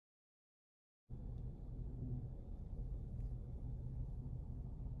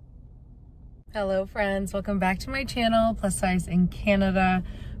Hello friends, welcome back to my channel, Plus Size in Canada.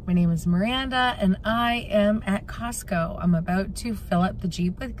 My name is Miranda and I am at Costco. I'm about to fill up the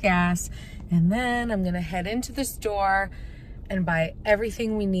Jeep with gas and then I'm gonna head into the store and buy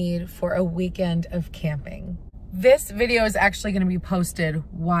everything we need for a weekend of camping. This video is actually gonna be posted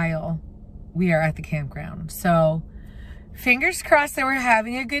while we are at the campground. So fingers crossed that we're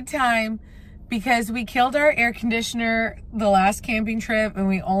having a good time, because we killed our air conditioner the last camping trip and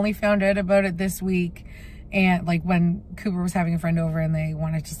we only found out about it this week. And like when Cooper was having a friend over and they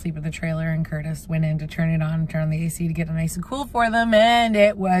wanted to sleep in the trailer and Curtis went in to turn it on, turn on the AC to get it nice and cool for them, and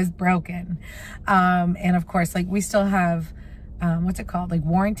it was broken. And of course, like we still have, what's it called? Like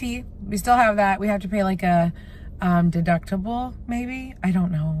warranty. We still have that. We have to pay like a deductible, maybe? I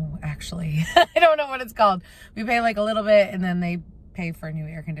don't know, actually. I don't know what it's called. We pay like a little bit and then they pay for a new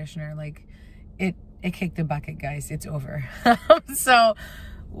air conditioner. Like, it kicked the bucket, guys. It's over. So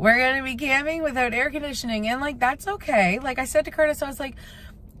we're gonna be camping without air conditioning, and like that's okay. Like I said to Curtis, I was like,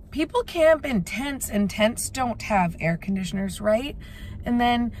 people camp in tents and tents don't have air conditioners, right? And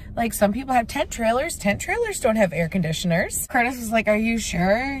then like some people have tent trailers don't have air conditioners. Curtis was like, are you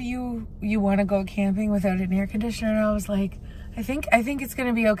sure you want to go camping without an air conditioner? And I was like, I think it's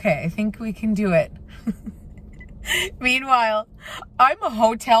gonna be okay. I think we can do it. Meanwhile, I'm a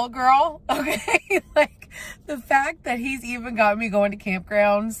hotel girl, okay? Like, the fact that he's even got me going to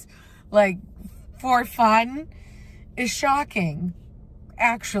campgrounds, like, for fun is shocking,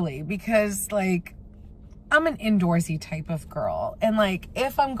 actually, because, like, I'm an indoorsy type of girl. And, like,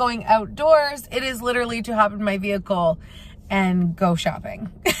 if I'm going outdoors, it is literally to hop in my vehicle and go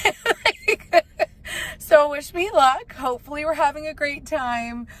shopping. So, wish me luck. Hopefully, we're having a great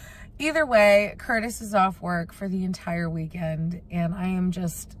time. Either way, Curtis is off work for the entire weekend, and I am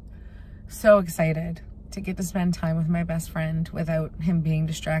just so excited to get to spend time with my best friend without him being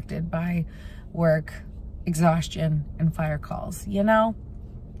distracted by work, exhaustion, and fire calls. You know,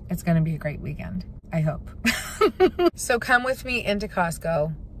 it's gonna be a great weekend, I hope. So come with me into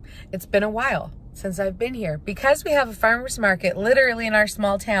Costco. It's been a while since I've been here. Because we have a farmer's market literally in our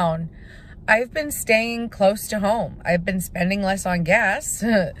small town, I've been staying close to home. I've been spending less on gas.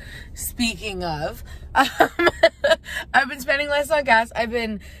 Speaking of, I've been spending less on gas. I've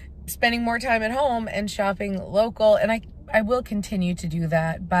been spending more time at home and shopping local, and I will continue to do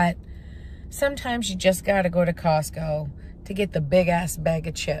that. But sometimes you just gotta go to Costco to get the big ass bag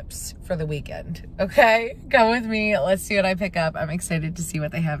of chips for the weekend. Okay, come with me. Let's see what I pick up. I'm excited to see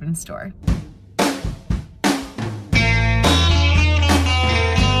what they have in store.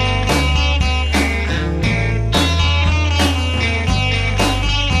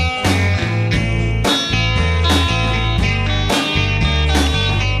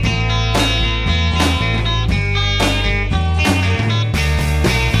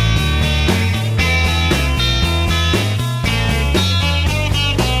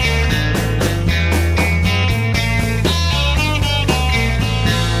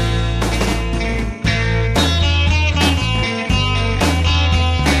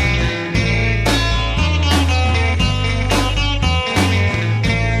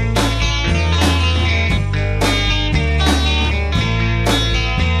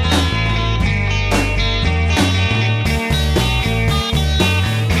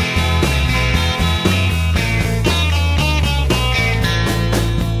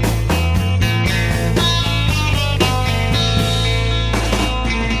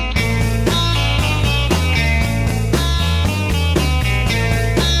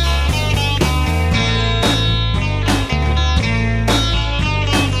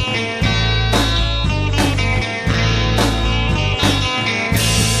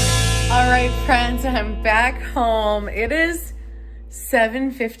 Friends, I'm back home. It is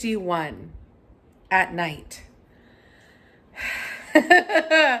 7:51 at night.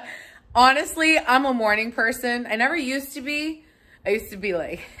 Honestly, I'm a morning person. I never used to be. I used to be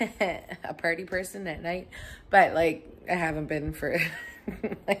like a party person at night, but like I haven't been for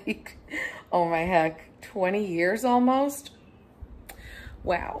like, oh my heck, 20 years almost.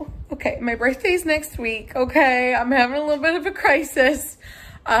 Wow. Okay, my birthday's next week. Okay, I'm having a little bit of a crisis.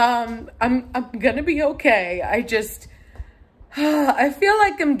 I'm gonna be okay. I feel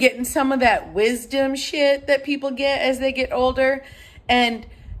like I'm getting some of that wisdom shit that people get as they get older, and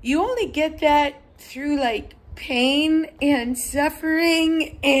you only get that through like pain and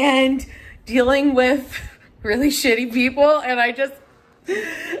suffering and dealing with really shitty people. And I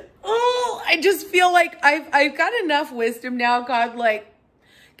just feel like I've got enough wisdom now. God, like,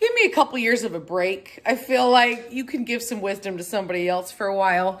 give me a couple years of a break. I feel like you can give some wisdom to somebody else for a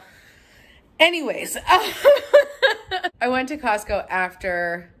while. Anyways, I went to Costco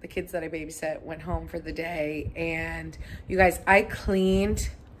after the kids that I babysit went home for the day. And you guys, I cleaned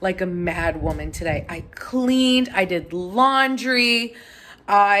like a mad woman today. I cleaned, I did laundry.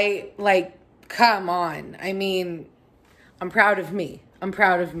 Come on. I mean, I'm proud of me. I'm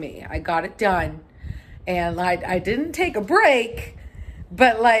proud of me. I got it done. And I didn't take a break,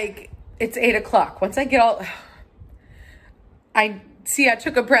 but like, it's 8 o'clock. Once I get all, I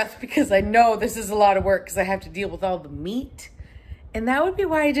took a breath because I know this is a lot of work because I have to deal with all the meat. And that would be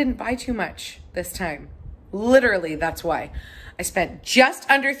why I didn't buy too much this time. Literally, that's why. I spent just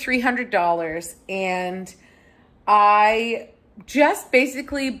under $300 and I just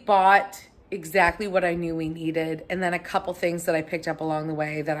basically bought exactly what I knew we needed. And then a couple things that I picked up along the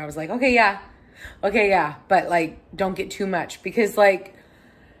way that I was like, okay, yeah. But like, don't get too much because like,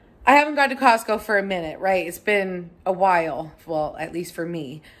 I haven't gone to Costco for a minute, right? It's been a while, well, at least for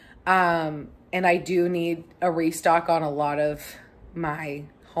me. And I do need a restock on a lot of my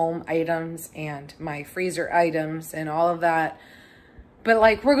home items and my freezer items and all of that. But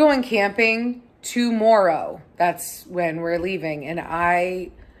like, we're going camping tomorrow. That's when we're leaving. And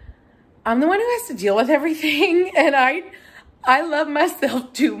I'm the one who has to deal with everything. And I love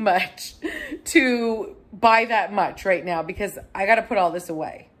myself too much to buy that much right now because I got to put all this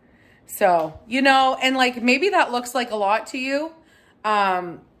away. So, you know, and like, maybe that looks like a lot to you.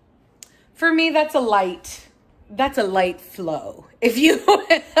 For me, that's a light flow, if you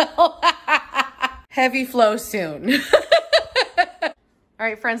will. Heavy flow soon. All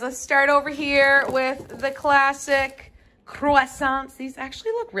right, friends, let's start over here with the classic croissants. These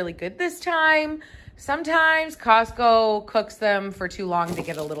actually look really good this time. Sometimes Costco cooks them for too long to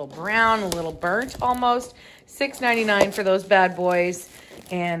get a little brown, a little burnt almost. $6.99 for those bad boys.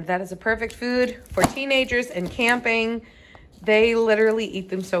 And that is a perfect food for teenagers and camping. They literally eat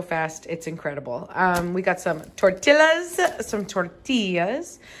them so fast. It's incredible. We got some tortillas.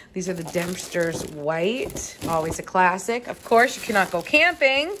 These are the Dempster's White. Always a classic. Of course, you cannot go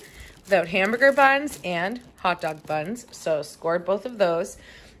camping without hamburger buns and hot dog buns. So scored both of those.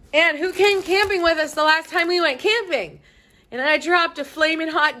 And who came camping with us the last time we went camping? And I dropped a flaming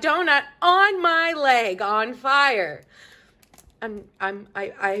hot donut on my leg on fire.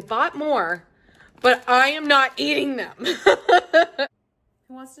 I bought more, but I am not eating them.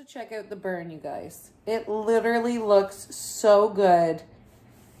 Who wants to check out the burn, you guys? It literally looks so good.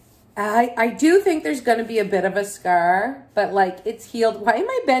 I do think there's going to be a bit of a scar, but like it's healed. Why am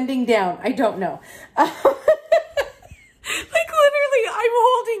I bending down? I don't know. Like literally I'm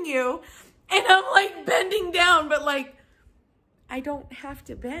holding you and I'm like bending down, but like I don't have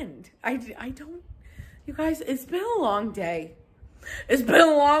to bend. I don't, you guys, it's been a long day. It's been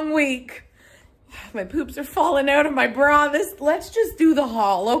a long week. My poops are falling out of my bra. Let's just do the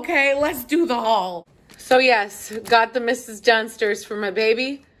haul, okay? Let's do the haul. So yes, got the Mrs. Dunsters for my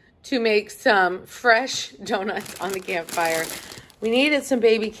baby to make some fresh donuts on the campfire. We needed some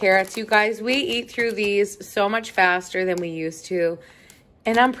baby carrots. You guys, we eat through these so much faster than we used to.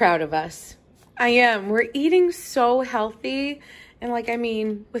 And I'm proud of us. I am. We're eating so healthy. And like, I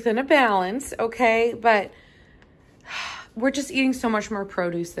mean, within a balance, okay? But we're just eating so much more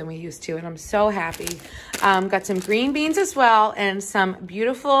produce than we used to, and I'm so happy. Got some green beans as well and some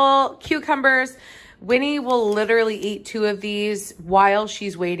beautiful cucumbers. Winnie will literally eat 2 of these while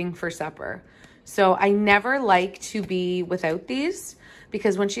she's waiting for supper. So I never like to be without these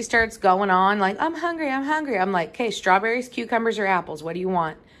because when she starts going on like, I'm hungry, I'm like, okay, strawberries, cucumbers, or apples, what do you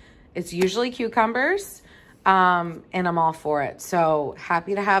want? It's usually cucumbers, and I'm all for it. So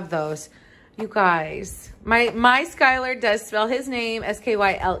happy to have those. You guys, my Skylar does spell his name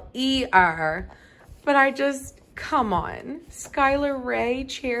S-K-Y-L-E-R, but I just, come on, Skylar Ray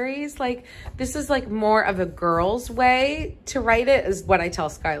Cherries, like this is like more of a girl's way to write it is what I tell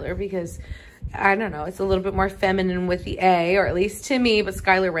Skylar because I don't know, it's a little bit more feminine with the A, or at least to me, but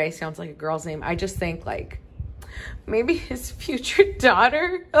Skylar Ray sounds like a girl's name. I just think like maybe his future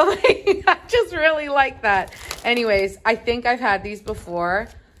daughter. Like, I just really like that. Anyways, I think I've had these before.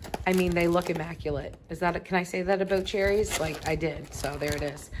 I mean, they look immaculate. Is that, can I say that about cherries? Like I did. So there it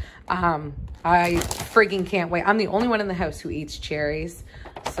is. I freaking can't wait. I'm the only one in the house who eats cherries.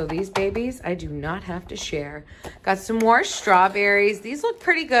 So these babies, I do not have to share. Got some more strawberries. These look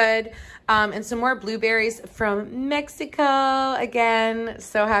pretty good. And some more blueberries from Mexico. Again,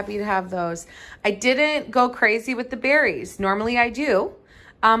 so happy to have those. I didn't go crazy with the berries. Normally I do.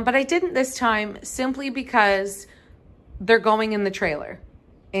 But I didn't this time simply because they're going in the trailer.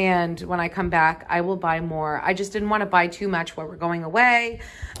 And when I come back, I will buy more. I just didn't want to buy too much while we're going away.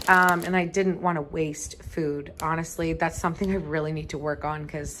 And I didn't want to waste food. Honestly, that's something I really need to work on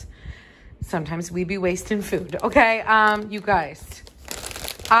because sometimes we be wasting food. Okay, you guys,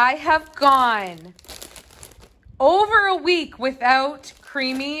 I have gone over a week without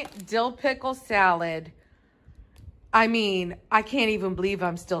creamy dill pickle salad. I mean, I can't even believe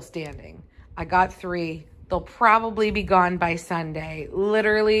I'm still standing. I got 3. They'll probably be gone by Sunday.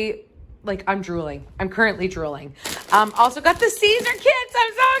 Literally, like, I'm drooling. I'm currently drooling. Also got the Caesar kits.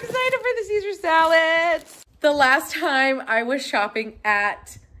 I'm so excited for the Caesar salads. The last time I was shopping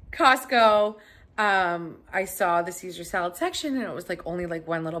at Costco, I saw the Caesar salad section and it was like only like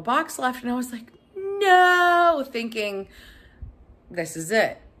 1 little box left. And I was like, no, thinking this is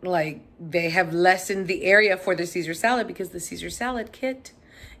it. Like, they have lessened the area for the Caesar salad because the Caesar salad kit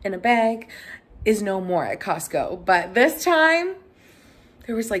in a bag is no more at Costco. But this time,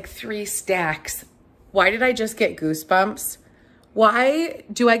 there was like 3 stacks. Why did I just get goosebumps? Why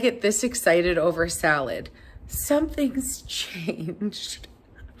do I get this excited over salad? Something's changed.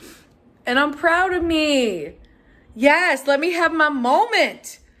 And I'm proud of me. Yes, let me have my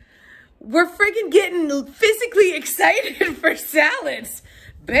moment. We're freaking getting physically excited for salads.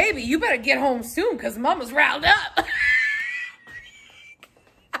 Baby, you better get home soon because mama's riled up.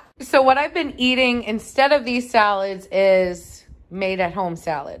 So what I've been eating instead of these salads is made at home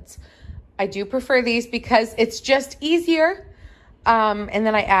salads. I do prefer these because it's just easier. And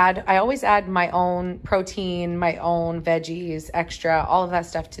then I always add my own protein, my own veggies, extra, all of that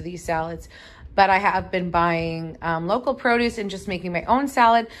stuff to these salads. But I have been buying local produce and just making my own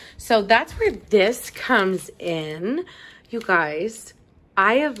salad. So that's where this comes in. You guys,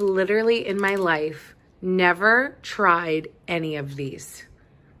 I have literally in my life never tried any of these.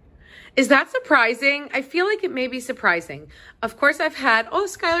 Is that surprising? I feel like it may be surprising. Of course I've had, oh,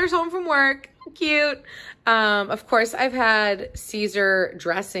 Skylar's home from work, cute. Of course I've had Caesar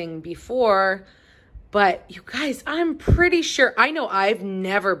dressing before, but you guys, I'm pretty sure, I know I've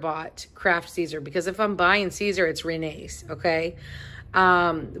never bought Kraft Caesar because if I'm buying Caesar, it's Renee's, okay?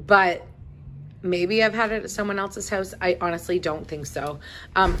 But maybe I've had it at someone else's house. I honestly don't think so.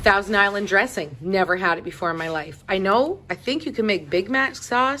 Thousand Island dressing. Never had it before in my life. I think you can make Big Mac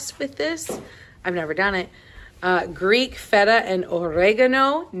sauce with this. I've never done it. Greek feta and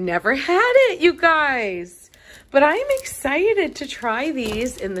oregano. Never had it, you guys. But I'm excited to try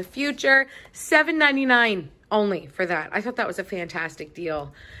these in the future. $7.99 only for that. I thought that was a fantastic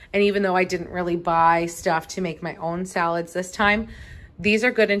deal. And even though I didn't really buy stuff to make my own salads this time, these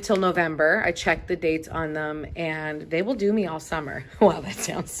are good until November. I checked the dates on them and they will do me all summer. Wow, that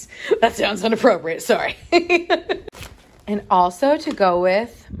sounds inappropriate, sorry. And also to go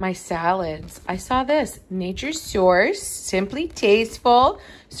with my salads, I saw this, Nature's Source, Simply Tasteful,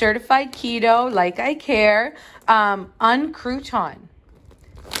 Certified Keto, Like I Care, Uncrouton.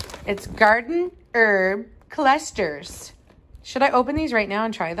 It's garden herb clusters. Should I open these right now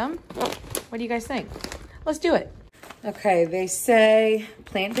and try them? What do you guys think? Let's do it. Okay, they say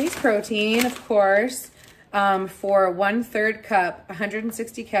plant-based protein, of course, for 1/3 cup,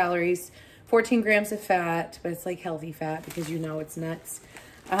 160 calories, 14 grams of fat, but it's like healthy fat because you know it's nuts.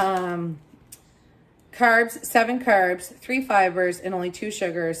 Carbs, 7 carbs, 3 fibers, and only 2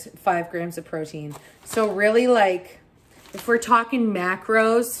 sugars, 5 grams of protein. So really, like, if we're talking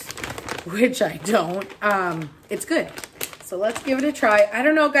macros, which I don't, it's good. So let's give it a try. I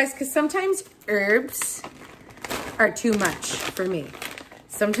don't know, guys, because sometimes herbs are too much for me.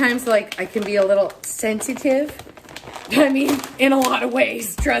 Sometimes, like, I can be a little sensitive. I mean, in a lot of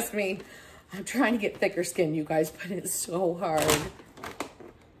ways, trust me. I'm trying to get thicker skin, you guys, but it's so hard.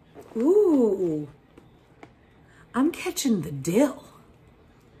 Ooh. I'm catching the dill.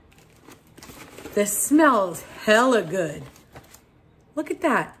 This smells hella good. Look at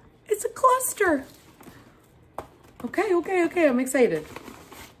that. It's a cluster. Okay, okay, okay. I'm excited.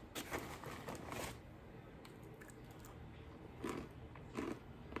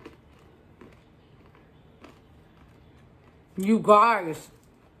 You guys,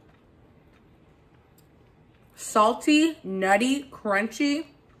 salty, nutty, crunchy.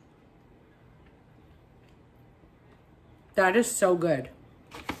 That is so good.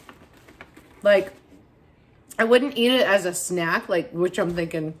 Like, I wouldn't eat it as a snack, like, which I'm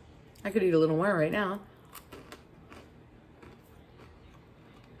thinking I could eat a little more right now.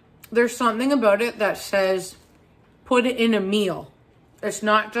 There's something about it that says put it in a meal. It's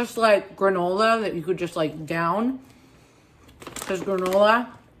not just like granola that you could just like down. Because granola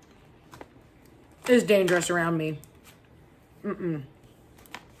is dangerous around me.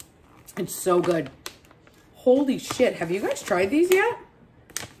 It's so good. Holy shit. Have you guys tried these yet?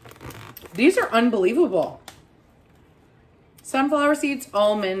 These are unbelievable. Sunflower seeds,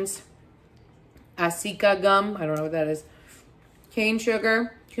 almonds, Asica gum. I don't know what that is. Cane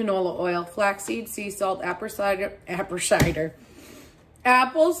sugar, canola oil, flaxseed, sea salt, apple cider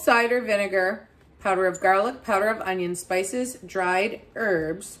vinegar, powder of garlic, powder of onion, spices, dried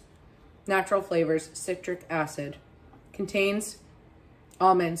herbs, natural flavors, citric acid. Contains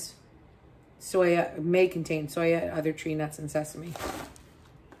almonds, soya, may contain soya, other tree nuts, and sesame.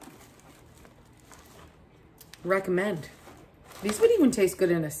 Recommend. These would even taste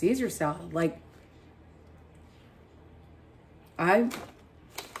good in a Caesar salad. Like,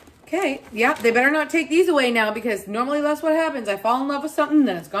 okay, yeah, they better not take these away now, because normally that's what happens. I fall in love with something,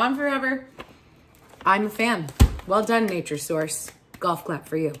 then it's gone forever. I'm a fan. Well done, Nature Source. Golf clap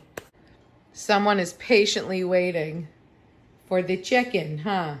for you. Someone is patiently waiting for the chicken,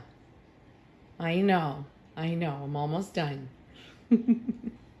 huh? I know, I'm almost done.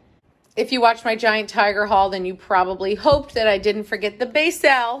 If you watched my giant tiger haul, then you probably hoped that I didn't forget the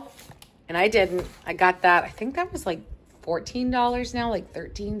basil, and I didn't. I got that. I think that was like $14 now, like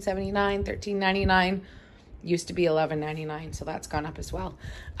 $13.79, $13.99. Used to be $11.99, so that's gone up as well.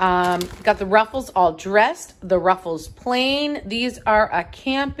 Got the ruffles all dressed, the ruffles plain. These are a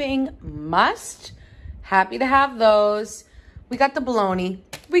camping must. Happy to have those. We got the bologna.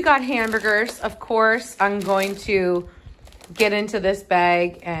 We got hamburgers, of course. I'm going to get into this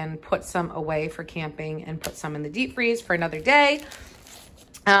bag and put some away for camping and put some in the deep freeze for another day.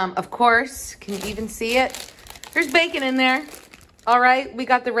 Of course, can you even see it? There's bacon in there. All right, we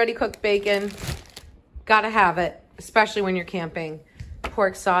got the ready cooked bacon. Gotta have it, especially when you're camping.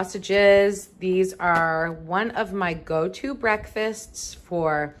 Pork sausages. These are one of my go-to breakfasts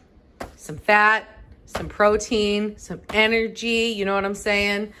for some fat, some protein, some energy. You know what I'm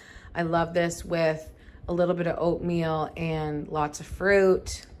saying? I love this with a little bit of oatmeal and lots of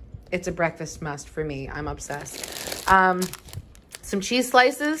fruit. It's a breakfast must for me. I'm obsessed. Some cheese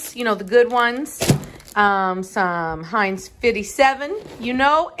slices, you know, the good ones. Some Heinz 57, you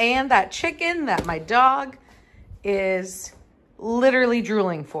know, and that chicken that my dog is literally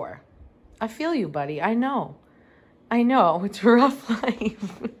drooling for. I feel you, buddy. I know. It's a rough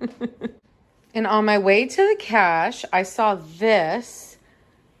life. And on my way to the cache, I saw this.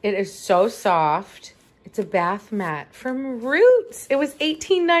 It is so soft. It's a bath mat from Roots. It was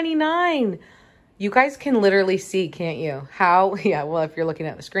 $18.99. You guys can literally see, can't you? How, yeah, well, if you're looking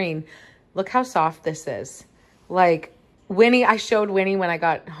at the screen, look how soft this is. Like, Winnie, I showed Winnie when I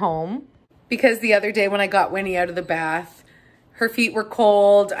got home. Because the other day when I got Winnie out of the bath, her feet were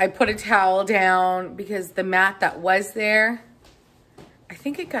cold. I put a towel down because the mat that was there, I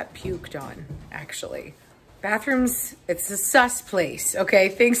think it got puked on, actually. Bathrooms, it's a sus place, okay?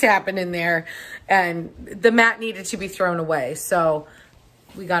 Things happen in there, and the mat needed to be thrown away, so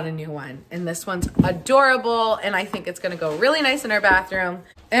we got a new one. And this one's adorable, and I think it's gonna go really nice in our bathroom.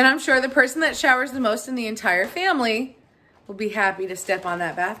 And I'm sure the person that showers the most in the entire family will be happy to step on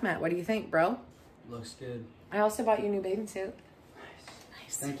that bath mat. What do you think, bro? Looks good. I also bought you a new bathing suit.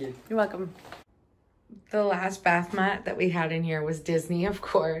 Nice. Thank you. You're welcome. The last bath mat that we had in here was Disney, of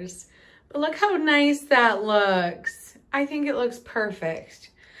course. But look how nice that looks. I think it looks perfect.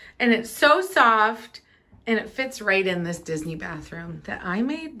 And it's so soft, and it fits right in this Disney bathroom that I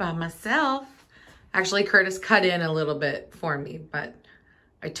made by myself. Actually, Curtis cut in a little bit for me, but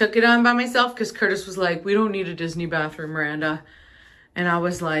I took it on by myself because Curtis was like, we don't need a Disney bathroom, Miranda. And I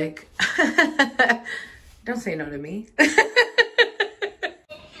was like, don't say no to me.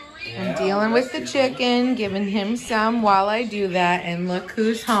 I'm dealing with the chicken, giving him some while I do that, and look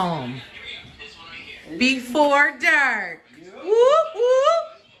who's home. Before dark. Whoop, whoop.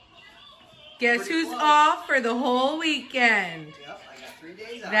 Guess who's off for the whole weekend? Yep, I got 3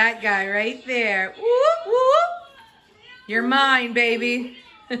 days off. That guy right there. Whoop, whoop. You're mine, baby.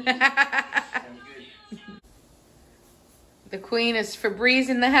 The queen is Febreze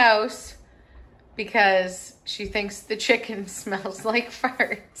in the house because she thinks the chicken smells like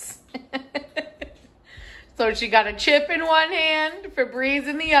farts. So she got a chip in one hand, Febreze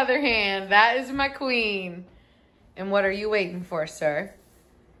in the other hand. That is my queen. And what are you waiting for, sir?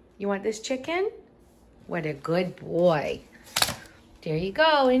 You want this chicken? What a good boy. There you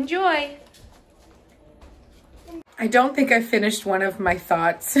go. Enjoy. I don't think I finished one of my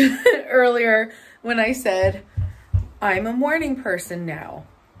thoughts earlier when I said, I'm a morning person now.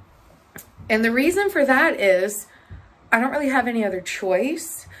 And the reason for that is I don't really have any other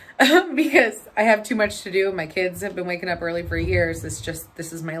choice because I have too much to do. My kids have been waking up early for years.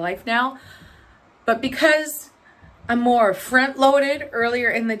 This is my life now. But because I'm more front loaded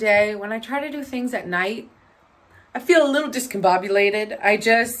earlier in the day, when I try to do things at night, I feel a little discombobulated.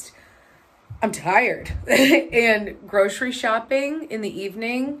 I'm tired. And grocery shopping in the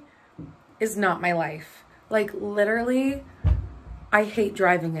evening is not my life. Like literally, I hate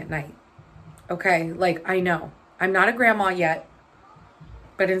driving at night. Okay, like I know I'm not a grandma yet,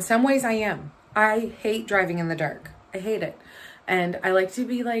 but in some ways I am. I hate driving in the dark. I hate it. And I like to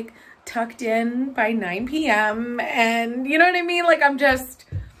be like tucked in by 9 p.m. and you know what I mean? Like I'm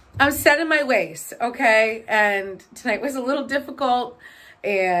set in my ways, okay? And tonight was a little difficult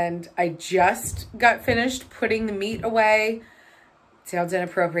and I just got finished putting the meat away. Sounds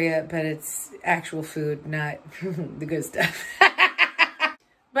inappropriate, but it's actual food, not the good stuff.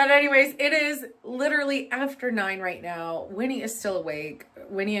 But anyways, it is literally after 9 right now. Winnie is still awake.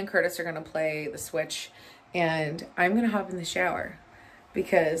 Winnie and Curtis are gonna play the Switch and I'm gonna hop in the shower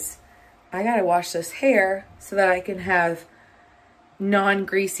because I gotta wash this hair so that I can have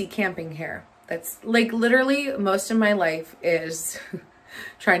non-greasy camping hair. That's like literally most of my life is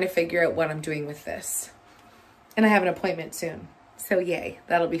trying to figure out what I'm doing with this. And I have an appointment soon. So yay,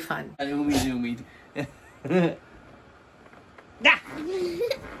 that'll be fun. You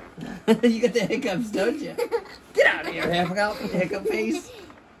get the hiccups, don't you? Get out of here, hiccup face.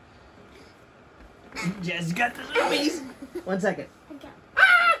 Just got the zoomies. 1 second.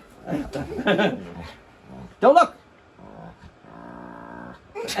 Don't look.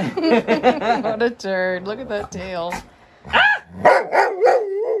 What a turd. Look at that tail.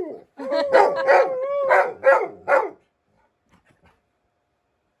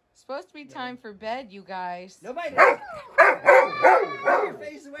 Supposed to be time for bed, you guys. Nobody. Get your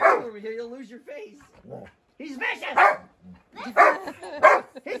face away over here. You'll lose your face. He's vicious.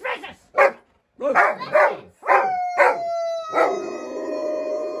 He's vicious.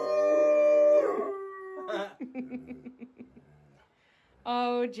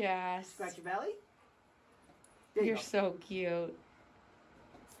 Oh, Jess. Scratch your belly. You're so cute.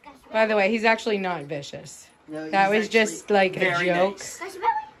 By the way, he's actually not vicious. No, that was just like a joke. Nice.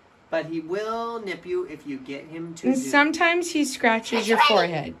 But he will nip you if you get him to. And sometimes he scratches your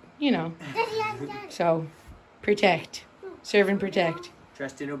forehead, you know. So, protect. Serve and protect.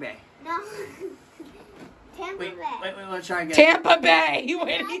 Trust and obey. No. Tampa Bay. Wait, let's try again. Tampa Bay.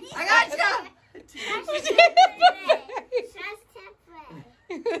 Wait. I gotcha.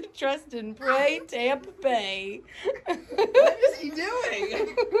 Trust and pray, Tampa Bay. What is he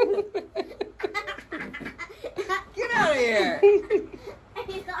doing? Get out of here.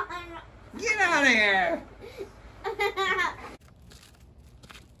 Get out of here.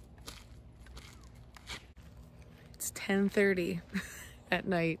 It's 10:30 at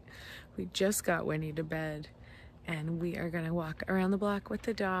night. We just got Winnie to bed and we are gonna walk around the block with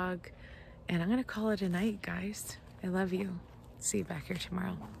the dog and I'm gonna call it a night, guys. I love you. See you back here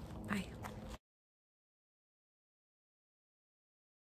tomorrow. Bye.